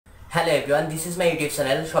Hello everyone, this is my YouTube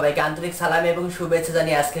channel. সবাইকে আন্তরিক সালাম এবং শুভেচ্ছা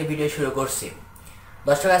জানিয়ে আজকের ভিডিও শুরু করছি।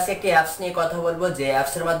 দর্শক, আজকে একটি অ্যাপস নিয়ে কথা বলবো, যে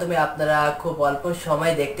অ্যাপসের মাধ্যমে আপনারা খুব অল্প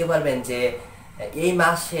সময় দেখতে পারবেন যে এই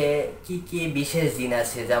মাসে কি কি বিশেষ দিন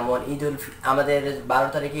আছে। যেমন আমাদের 12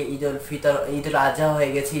 তারিখে ঈদুল আজহা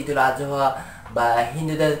হয়ে গেছে। ঈদুল আজহা বা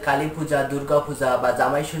হিন্দুদের কালী পূজা, দুর্গা পূজা বা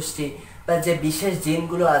জামাই ষষ্ঠী বা যে বিশেষ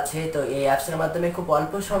দিনগুলো আছে, তো এই অ্যাপসের মাধ্যমে খুব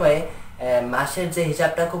অল্প সময়ে মাসের যে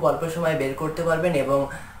হিসাবটা খুব অল্প সময়ে বের করতে পারবেন। এবং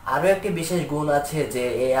আরও একটি বিশেষ গুণ আছে যে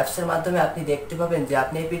এই অ্যাপসের মাধ্যমে আপনি দেখতে পাবেন যে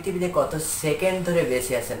আপনি এই পৃথিবীতে কত সেকেন্ড ধরে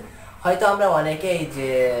বেঁচে আছেন। হয়তো আমরা অনেকেই যে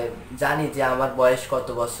জানি যে আমার বয়স কত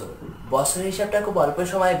বছর, বছরের হিসাবটা খুব অল্প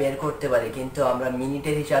সময়ে বের করতে পারি, কিন্তু আমরা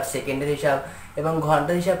মিনিটের হিসাব, সেকেন্ডের হিসাব এবং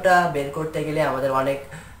ঘন্টার হিসাবটা বের করতে গেলে আমাদের অনেক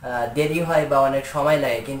দেরি হয় বা অনেক সময়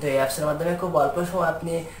লাগে। কিন্তু এই অ্যাপসের মাধ্যমে খুব অল্প সময়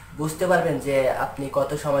আপনি বুঝতে পারবেন যে আপনি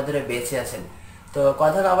কত সময় ধরে বেঁচে আছেন। তো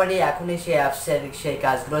কথা না বাড়িয়ে এখনই সেই অ্যাপসের সেই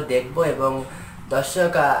কাজগুলো দেখব। এবং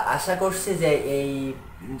দর্শক, আশা করছি যে এই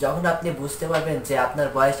যখন আপনি বুঝতে পারবেন যে আপনার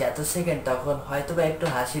বয়স এত সেকেন্ড, তখন হয়তো বা একটু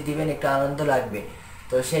হাসি দিবেন, একটু আনন্দ লাগবে।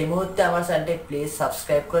 তো সেই মুহূর্তে আমার চ্যানেলটি প্লিজ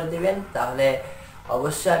সাবস্ক্রাইব করে দিবেন, তাহলে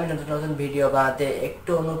অবশ্যই আমি নতুন নতুন ভিডিও বানাতে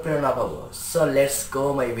একটু অনুপ্রেরণা পাবো। So let's go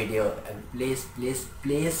my video. Please please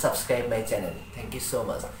please subscribe my channel. Thank you so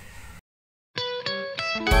much.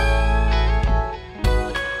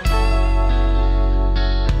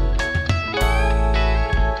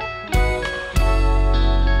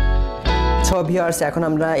 So viewers, এখন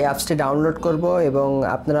আমরা অ্যাপসটি ডাউনলোড করব এবং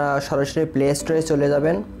আপনারা সরাসরি প্লে স্টোরে চলে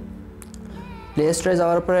যাবেন। প্লে স্টোরে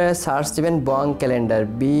যাওয়ার পরে সার্চ দিবেন বং ক্যালেন্ডার,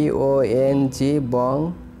 BONG বং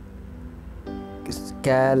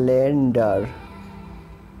ক্যালেন্ডার।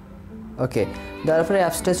 ওকে, দেওয়ার পরে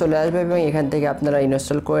অ্যাপসটা চলে আসবে এবং এখান থেকে আপনারা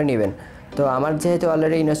ইনস্টল করে নেবেন। তো আমার যেহেতু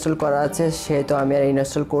অলরেডি ইনস্টল করা আছে, সেহেতু আমি আর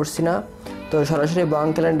ইনস্টল করছি না। তো সরাসরি বং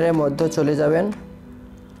ক্যালেন্ডারের মধ্যে চলে যাবেন।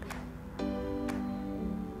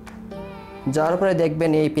 যাওয়ার পরে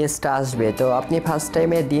দেখবেন এই পেজটা আসবে। তো আপনি ফার্স্ট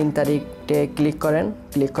টাইমে দিন তারিখে ক্লিক করেন।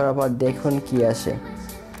 ক্লিক করার পর দেখুন কি আসে।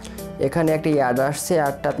 এখানে একটি অ্যাড আসছে,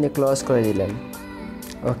 অ্যাডটা আপনি ক্লোজ করে দিলেন।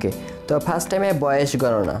 ওকে, তো ফার্স্ট টাইমে বয়স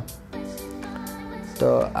গণনা। তো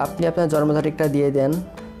আপনি আপনার জন্ম তারিখটা দিয়ে দেন।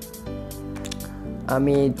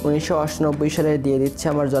 আমি 1998 সালে দিয়ে দিচ্ছি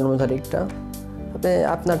আমার জন্ম তারিখটা। আপনি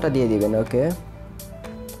আপনারটা দিয়ে দিবেন। ওকে,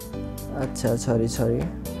 আচ্ছা সরি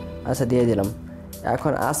আচ্ছা দিয়ে দিলাম।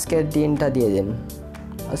 এখন আজকের দিনটা দিয়ে দিন,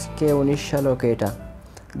 আজকে 19 সাল। ওকে, এটা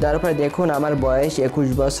দেওয়ার পরে দেখুন আমার বয়স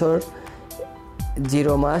 21 বছর,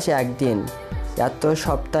 0 মাস 1 দিন, এত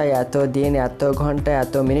সপ্তাহ, এত দিন, এত ঘন্টা,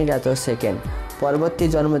 এত মিনিট, এত সেকেন্ড। পরবর্তী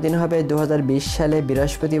জন্মদিন হবে 2020 সালে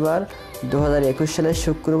বৃহস্পতিবার, 2021 সালে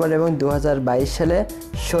শুক্রবার এবং 2022 সালে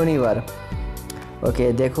শনিবার। ওকে,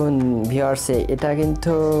 দেখুন ভিউয়ার্সে, এটা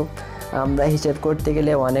কিন্তু আমরা হিসেব করতে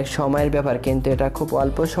গেলে অনেক সময়ের ব্যাপার, কিন্তু এটা খুব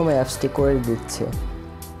অল্প সময় অ্যাপসটি করে দিচ্ছে।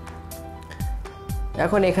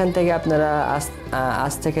 এখন এখান থেকে আপনারা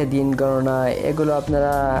আজ থেকে দিন গণনা এগুলো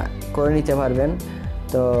আপনারা করে নিতে পারবেন।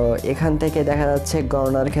 তো এখান থেকে দেখা যাচ্ছে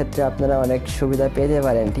গণনার ক্ষেত্রে আপনারা অনেক সুবিধা পেতে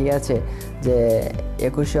পারেন। ঠিক আছে, যে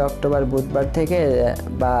 21শে অক্টোবর বুধবার থেকে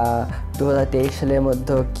বা 2023 সালের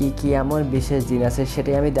মধ্যে কি এমন বিশেষ দিন আছে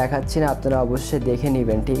সেটাই আমি দেখাচ্ছি না, আপনারা অবশ্যই দেখে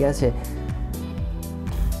নেবেন। ঠিক আছে,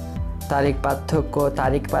 তারিখ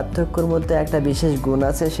পার্থক্যর মধ্যে একটা বিশেষ গুণ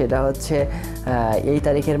আছে, সেটা হচ্ছে এই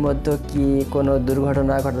তারিখের মধ্যে কি কোনো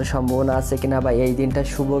দুর্ঘটনা ঘটার সম্ভাবনা আছে কিনা বা এই দিনটা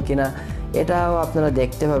শুভ কিনা, এটাও আপনারা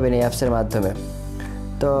দেখতে পাবেন এই অ্যাপসের মাধ্যমে।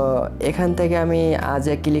 তো এখান থেকে আমি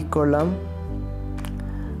আজে ক্লিক করলাম।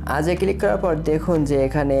 আজে ক্লিক করার পর দেখুন যে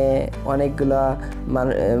এখানে অনেকগুলা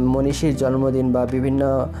মনীষীর জন্মদিন বা বিভিন্ন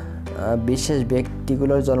বিশেষ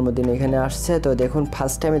ব্যক্তিগুলোর জন্মদিন এখানে আসছে। তো দেখুন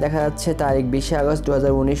ফার্স্ট টাইমে দেখা যাচ্ছে তারিখ 20শে আগস্ট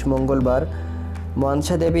 2019 মঙ্গলবার,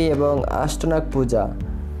 মনসা দেবী এবং অষ্টনাগ পূজা।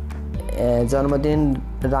 জন্মদিন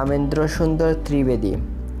রামেন্দ্র সুন্দর ত্রিবেদী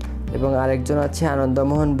এবং আরেকজন আছে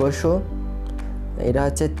আনন্দমোহন বসু। এটা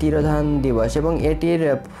হচ্ছে তিরোধান দিবস এবং এটির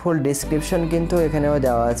ফুল ডিসক্রিপশন কিন্তু এখানেও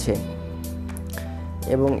দেওয়া আছে।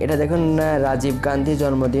 এবং এটা দেখুন রাজীব গান্ধী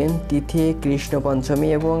জন্মদিন, তিথি কৃষ্ণ পঞ্চমী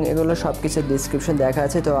এবং এগুলো সব কিছুর ডিসক্রিপশন দেখা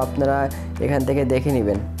আছে। তো আপনারা এখান থেকে দেখে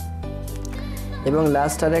নেবেন। এবং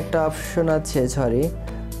লাস্ট আর একটা অপশন আছে,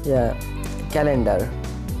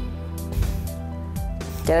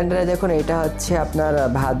 ক্যালেন্ডারে দেখুন এটা হচ্ছে আপনার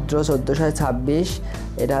ভাদ্র 1426,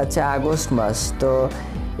 এটা হচ্ছে আগস্ট মাস। তো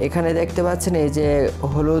এখানে দেখতে পাচ্ছেন এই যে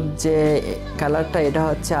হলুদ যে কালারটা, এটা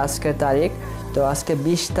হচ্ছে আজকের তারিখ। তো আজকে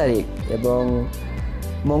 20 তারিখ এবং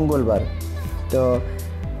মঙ্গলবার। তো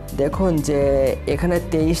দেখুন যে এখানে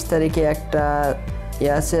 23 তারিখে একটা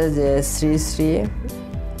আছে যে শ্রী শ্রী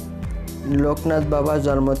লোকনাথ বাবার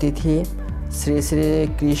জন্মতিথি, শ্রী শ্রী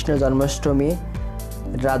কৃষ্ণ জন্মাষ্টমী,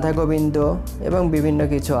 রাধা গোবিন্দ এবং বিভিন্ন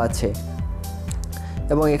কিছু আছে।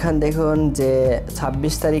 এবং এখানে দেখুন যে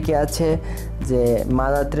 26 তারিখে আছে যে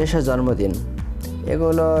মাদার তেরেসার জন্মদিন।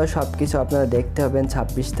 এগুলো সব কিছু আপনারা দেখতে হবেন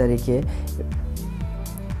 26 তারিখে।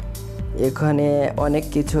 এখানে অনেক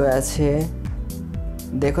কিছু আছে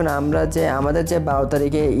দেখুন। আমাদের যে 12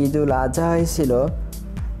 তারিখে ঈদুল আজহা হয়েছিল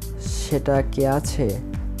সেটা কি আছে?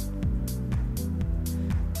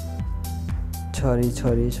 সরি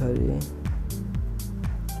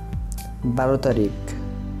 12 তারিখ।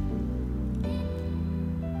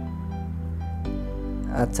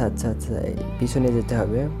 আচ্ছা পিছনে যেতে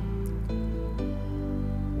হবে।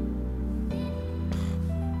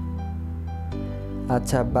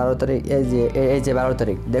 আচ্ছা 12 তারিখ, এই যে 12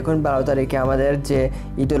 তারিখ দেখুন। 12 তারিখে আমাদের যে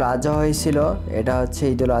ঈদুল আজহা হয়েছিল, এটা হচ্ছে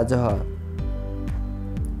ঈদুল আজহা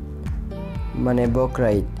মানে বকরা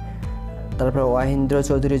ঈদ। তারপর ওয়াহিন্দ্র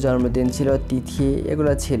চৌধুরীর জন্মদিন ছিল, তিথি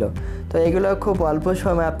এগুলো ছিল। তো এগুলো খুব অল্প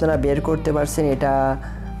সময় আপনারা বের করতে পারছেন। এটা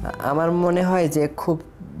আমার মনে হয় যে খুব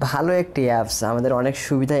ভালো একটি অ্যাপস, আমাদের অনেক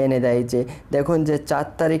সুবিধা এনে দেয়। যে দেখুন যে 4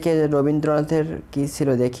 তারিখে রবীন্দ্রনাথের কী ছিল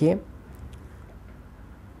দেখি,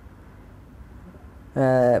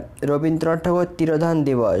 রবীন্দ্রনাথ ঠাকুর তিরোধান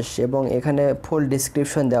দিবস, এবং এখানে ফুল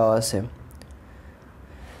ডিসক্রিপশন দেওয়া আছে।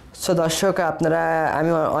 সো দর্শক, আমি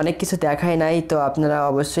অনেক কিছু দেখাই নাই, তো আপনারা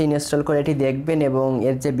অবশ্যই ইনস্টল করে এটি দেখবেন এবং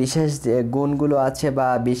এর যে বিশেষ যে গুণগুলো আছে বা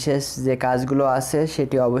বিশেষ যে কাজগুলো আছে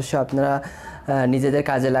সেটি অবশ্যই আপনারা নিজেদের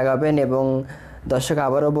কাজে লাগাবেন। এবং দর্শক,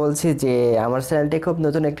 আবারও বলছি যে আমার চ্যানেলটি খুব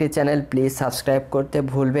নতুন একটি চ্যানেল, প্লিজ সাবস্ক্রাইব করতে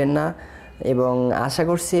ভুলবেন না। এবং আশা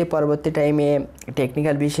করছি পরবর্তী টাইমে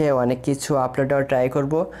টেকনিক্যাল বিষয়ে অনেক কিছু আপলোড দেওয়ার ট্রাই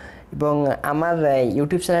করব। এবং আমার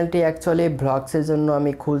ইউটিউব চ্যানেলটি অ্যাকচুয়ালি ভ্লগসের জন্য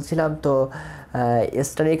আমি খুলছিলাম, তো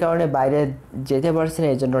স্টাডির কারণে বাইরে যেতে পারছি না।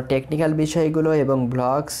 এই জন্য টেকনিক্যাল বিষয়গুলো এবং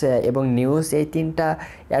ভ্লগস এবং নিউজ এই তিনটা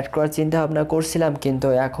অ্যাড করার চিন্তা ভাবনা করছিলাম, কিন্তু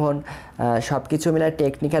এখন সব কিছু মিলে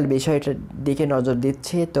টেকনিক্যাল বিষয়টার দিকে নজর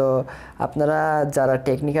দিচ্ছি। তো আপনারা যারা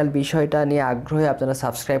টেকনিক্যাল বিষয়টা নিয়ে আগ্রহী, আপনারা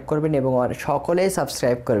সাবস্ক্রাইব করবেন এবং সকলেই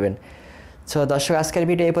সাবস্ক্রাইব করবেন। সো দর্শক, আজকের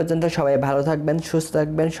ভিডিও এই পর্যন্ত। সবাই ভালো থাকবেন, সুস্থ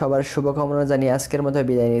থাকবেন, সবার শুভকামনা জানিয়ে আজকের মতো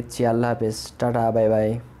বিদায় নিচ্ছি। আল্লাহ হাফেজ, টাটা, বাই বাই।